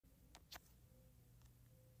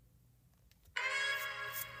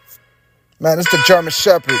Man, it's the German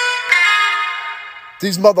Shepherd.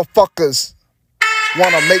 These motherfuckers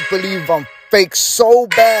want to make believe I'm fake so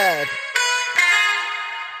bad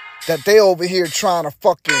that they over here trying to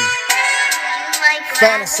fucking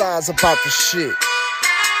fantasize about the shit.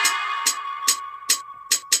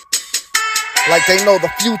 Like they know the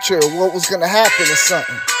future, what was gonna happen or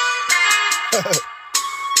something.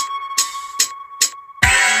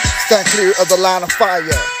 Stand clear of the line of fire.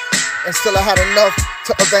 And still I had enough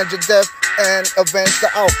to avenge your death and avenge the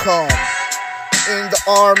outcome. In the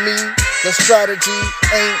army, the strategy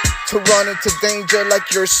ain't to run into danger like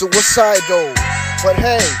you're suicidal. But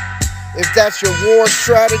hey, if that's your war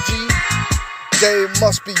strategy, they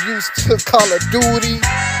must be used to Call of Duty.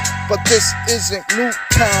 But this isn't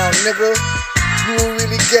Nuketown, nigga. You will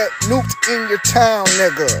really get nuked in your town,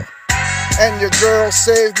 nigga. And your girl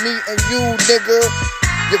saved me and you, nigga.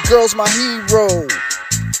 Your girl's my hero.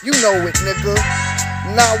 You know it, nigga.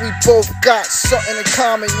 Now we both got something in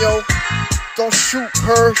common, yo. Don't shoot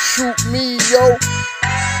her, shoot me, yo.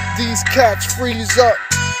 These cats freeze up,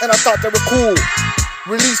 and I thought they were cool.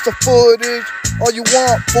 Release the footage, all you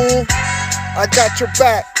want, fool. I got your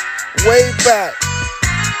back, way back.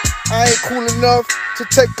 I ain't cool enough to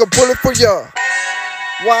take a bullet for ya.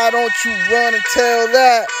 Why don't you run and tell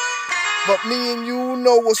that? But me and you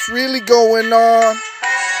know what's really going on.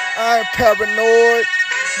 I ain't paranoid.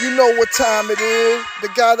 You know what time it is. The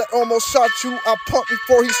guy that almost shot you, I pumped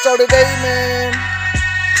before he started aiming.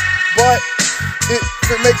 But if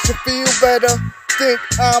it makes you feel better, think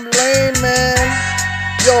I'm lame, man.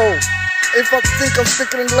 Yo, if I think I'm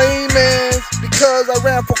sticking in layman's because I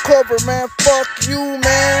ran for cover, man, fuck you,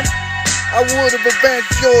 man. I would have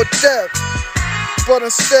avenged your death, but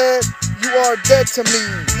instead, you are dead to me,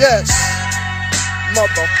 yes,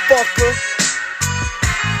 motherfucker.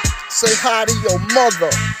 Say hi to your mother.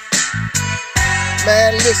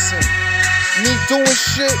 Man, listen, me doing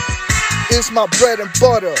shit is my bread and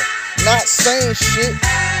butter. Not saying shit,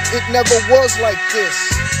 it never was like this.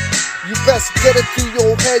 You best get it through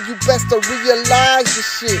your head, you best to realize the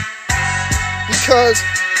shit. Because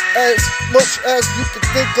as much as you can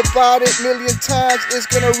think about it a million times, it's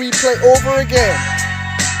gonna replay over again.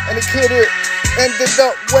 And it could've ended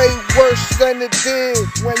up way worse than it did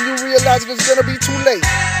when you realize it's gonna be too late.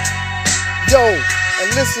 Yo, and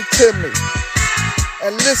listen to me.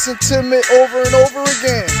 And listen to me over and over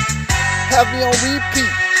again. Have me on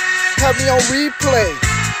repeat. Have me on replay.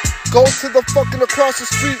 Go to the fucking across the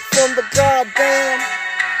street from the goddamn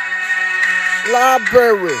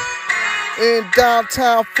library in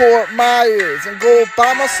downtown Fort Myers and go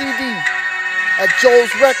buy my CD at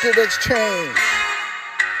Joe's Record Exchange.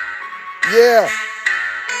 Yeah.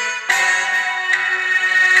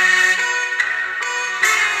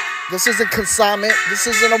 This isn't consignment. This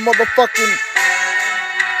isn't a motherfucking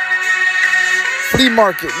flea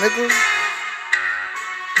market, nigga.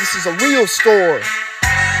 This is a real store.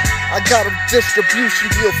 I got a distribution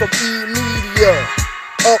deal from E-Media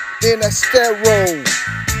up in Estero.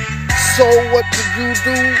 So what did you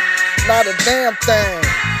do? Not a damn thing.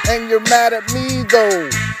 And you're mad at me though.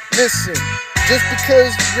 Listen, just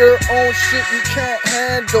because your own shit you can't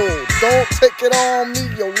handle, don't take it on me.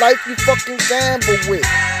 Your life you fucking gamble with.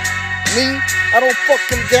 Me, I don't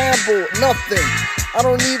fucking gamble, nothing. I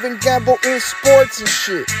don't even gamble in sports and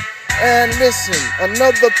shit. And listen,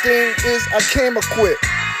 another thing is I came equipped.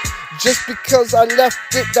 Just because I left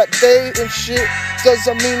it that day and shit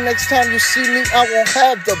doesn't mean next time you see me I won't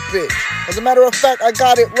have the bitch. As a matter of fact, I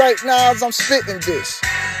got it right now as I'm spitting this.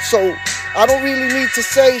 So I don't really need to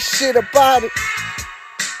say shit about it.